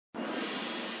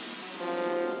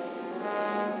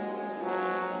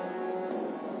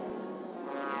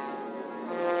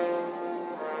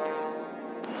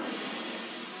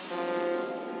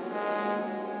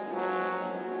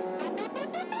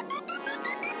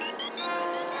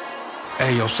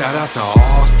Hey yo, shout out to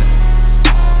Austin.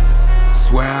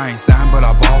 Swear I ain't signed, but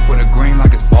I ball for the green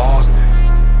like it's Boston.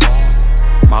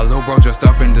 My little bro dressed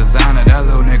up in designer, that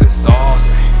little nigga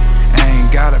saucy.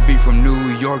 Ain't gotta be from New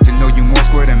York to know you more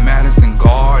square than Madison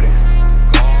Garden.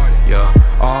 Yeah,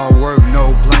 all work, no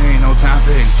play, no time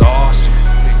for exhaustion.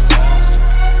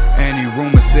 Any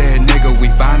rumor said, nigga, we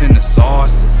finding the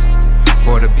sauces.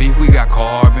 For the beef, we got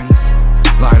carbons.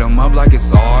 Light them up like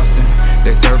it's Austin.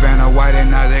 They serve Anna White and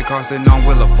now they crossing on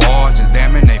Wheel of Fortune.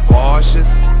 Damn it, they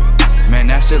Porsches. Man,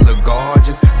 that shit look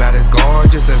gorgeous. About as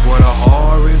gorgeous as what a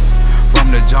whore is.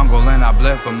 From the jungle and I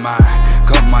bled for mine.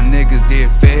 Couple my niggas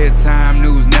did fed time.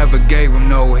 News never gave them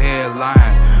no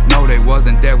headlines. No, they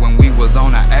wasn't there when we was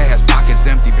on our ass. Pockets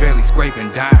empty, barely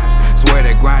scraping dimes. Swear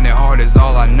that grinding hard is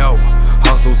all I know.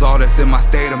 Hustle's all that's in my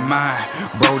state of mind.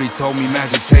 Brody told me,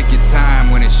 Magikk, take your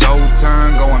time. When it's your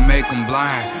turn, go and make them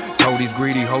blind. Told these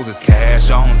greedy hoes it's cash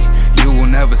only. You will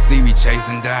never see me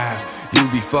chasing dimes. You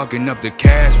be fucking up the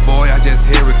cash, boy. I just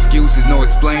hear excuses, no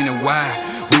explaining why.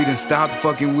 We done stopped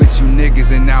fucking with you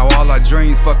niggas, and now all our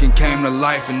dreams fucking came to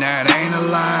life, and that ain't a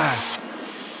lie.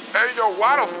 Hey yo,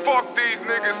 why the fuck these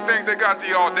niggas think they got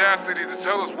the audacity to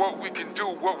tell us what we can do,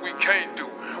 what we can't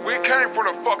do? We came from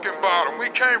the fucking bottom, we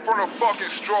came from the fucking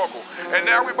struggle, and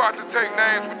now we about to take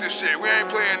names with this shit. We ain't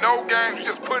playing no games, we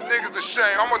just put niggas to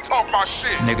shame. I'ma talk my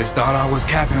shit. Niggas thought I was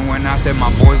capping when I said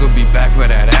my boys will be back for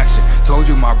that action. Told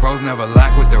you my bros never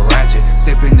lack with the ratchet.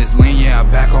 Sipping this lean, yeah,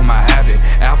 I'm back on my habit.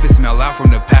 Outfit smell out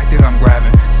from the pack that I'm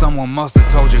grabbing. Someone must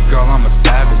have told you, girl, I'm a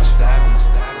savage.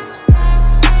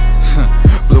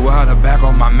 Blew out her back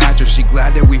on my mattress. She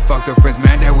glad that we fucked her friends,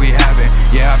 man, that we haven't.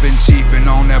 Yeah, I've been chiefing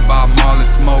on that Bob Marley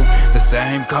smoke. The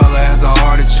same color as a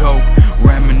artichoke.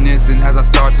 Reminiscing as I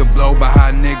start to blow by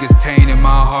how niggas tainted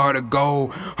my heart of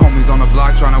gold. Homies on the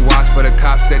block trying to watch for the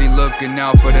cops, steady looking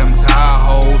out for them tie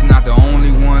hoes. Not the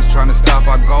only ones trying to stop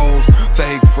our goals.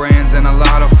 Fake friends and a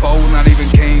lot of foes. Not even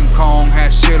King Kong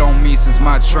had shit on me since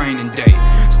my training day.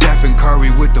 Stephen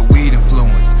Curry with the weed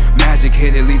influence. Magikk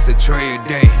hit at least a tray a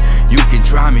day. You can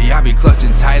try me, I be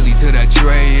clutching tightly to that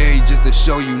tray, hey, just to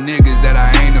show you niggas that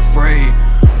I ain't afraid.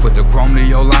 Put the chrome to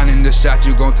your line in the shot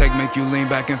you gon' take, make you lean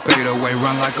back and fade away.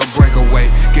 Run like a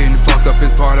breakaway, getting fucked up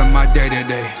is part of my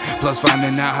day-to-day. Plus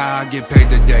finding out how I get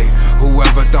paid today.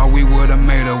 Whoever thought we would've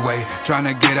made a way, trying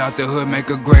to get out the hood, make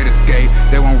a great escape.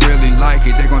 They won't really like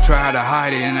it, they gon' try to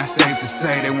hide it, and that's safe to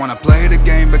say. They wanna play the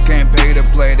game but can't pay to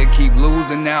play. They keep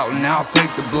losing out and I'll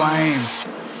take the blame.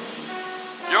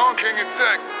 Young King in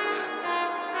Texas,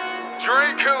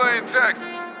 Dream Killer in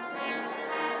Texas.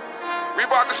 We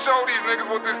about to show these niggas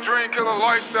what this Dream Killer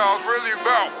lifestyle is really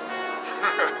about.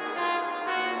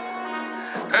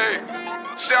 Hey,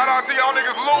 shout out to y'all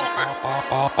niggas losing.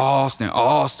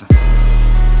 Austin.